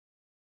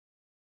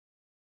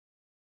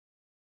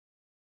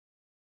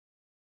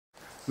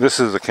This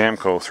is the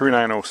Camco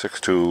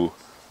 39062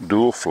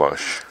 dual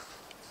flush,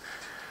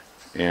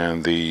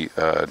 and the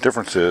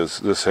difference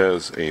is this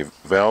has a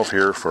valve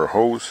here for a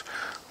hose,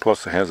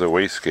 plus it has a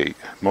wastegate.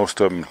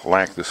 Most of them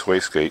lack this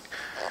wastegate,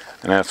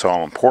 and that's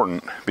all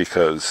important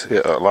because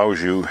it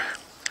allows you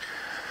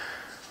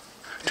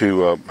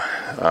to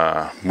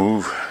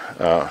move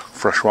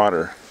fresh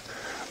water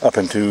up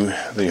into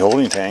the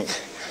holding tank,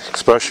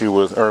 especially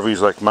with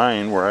RVs like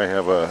mine where I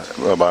have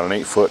about an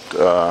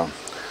 8-foot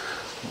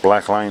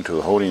black line to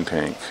the holding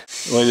tank.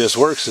 The way this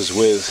works is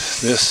with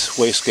this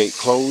wastegate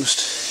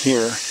closed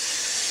here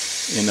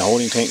and the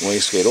holding tank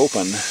wastegate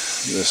open,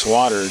 this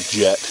water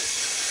jet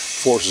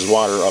forces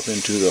water up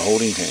into the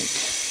holding tank.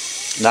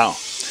 Now,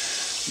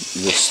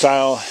 the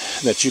style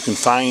that you can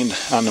find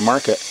on the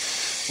market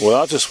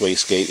without this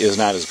wastegate is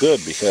not as good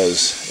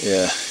because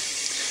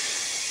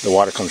the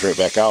water comes right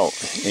back out.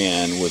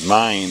 And with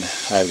mine,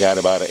 I've got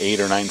about an 8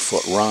 or 9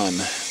 foot run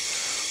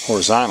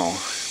horizontal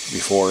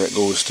before it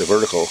goes to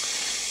vertical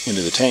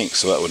into the tank,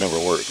 so that would never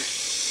work.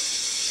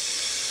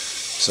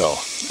 So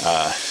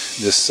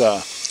this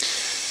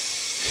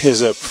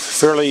is a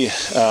fairly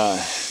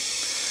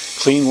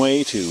clean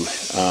way to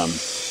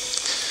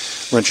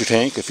rinse your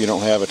tank if you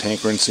don't have a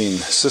tank rinsing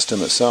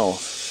system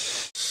itself.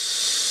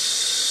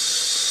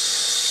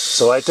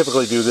 So I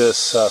typically do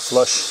this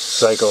flush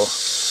cycle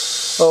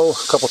a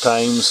couple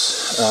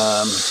times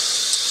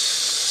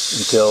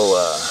until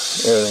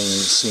everything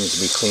seems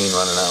to be clean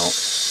running out.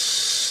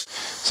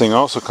 This thing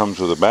also comes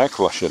with a back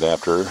flush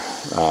adapter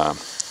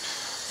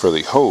for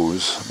the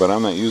hose, but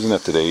I'm not using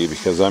that today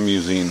because I'm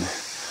using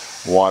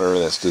water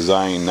that's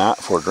designed not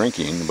for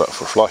drinking but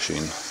for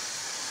flushing.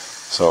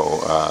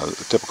 So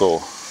the typical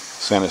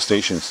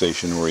sanitation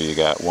station where you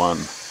got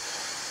one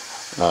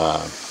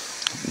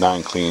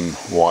non-clean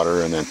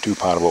water and then 2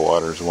 potable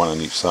waters, one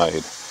on each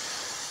side.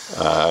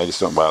 I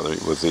just don't bother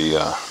with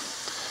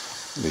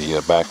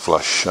the back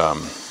flush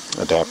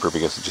adapter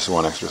because it's just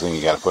one extra thing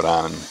you got to put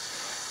on,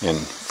 and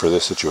for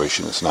this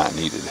situation it's not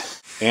needed.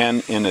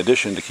 And in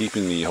addition to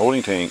keeping the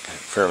holding tank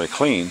fairly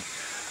clean,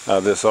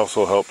 this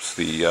also helps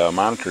the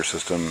monitor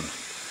system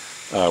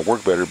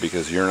work better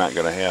because you're not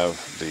going to have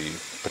the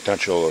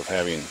potential of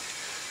having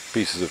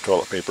pieces of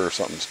toilet paper or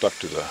something stuck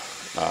to the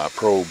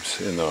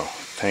probes in the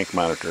tank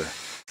monitor.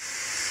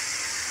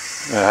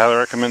 I highly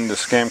recommend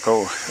this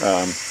Camco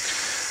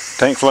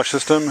tank flush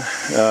system.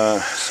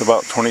 It's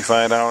about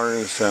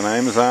 $25 on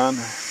Amazon.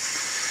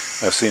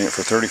 I've seen it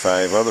for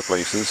 $35 other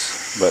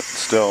places, but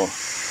still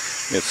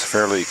it's a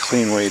fairly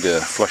clean way to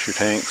flush your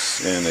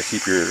tanks and to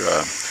keep your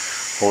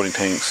holding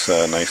tanks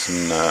nice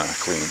and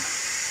clean.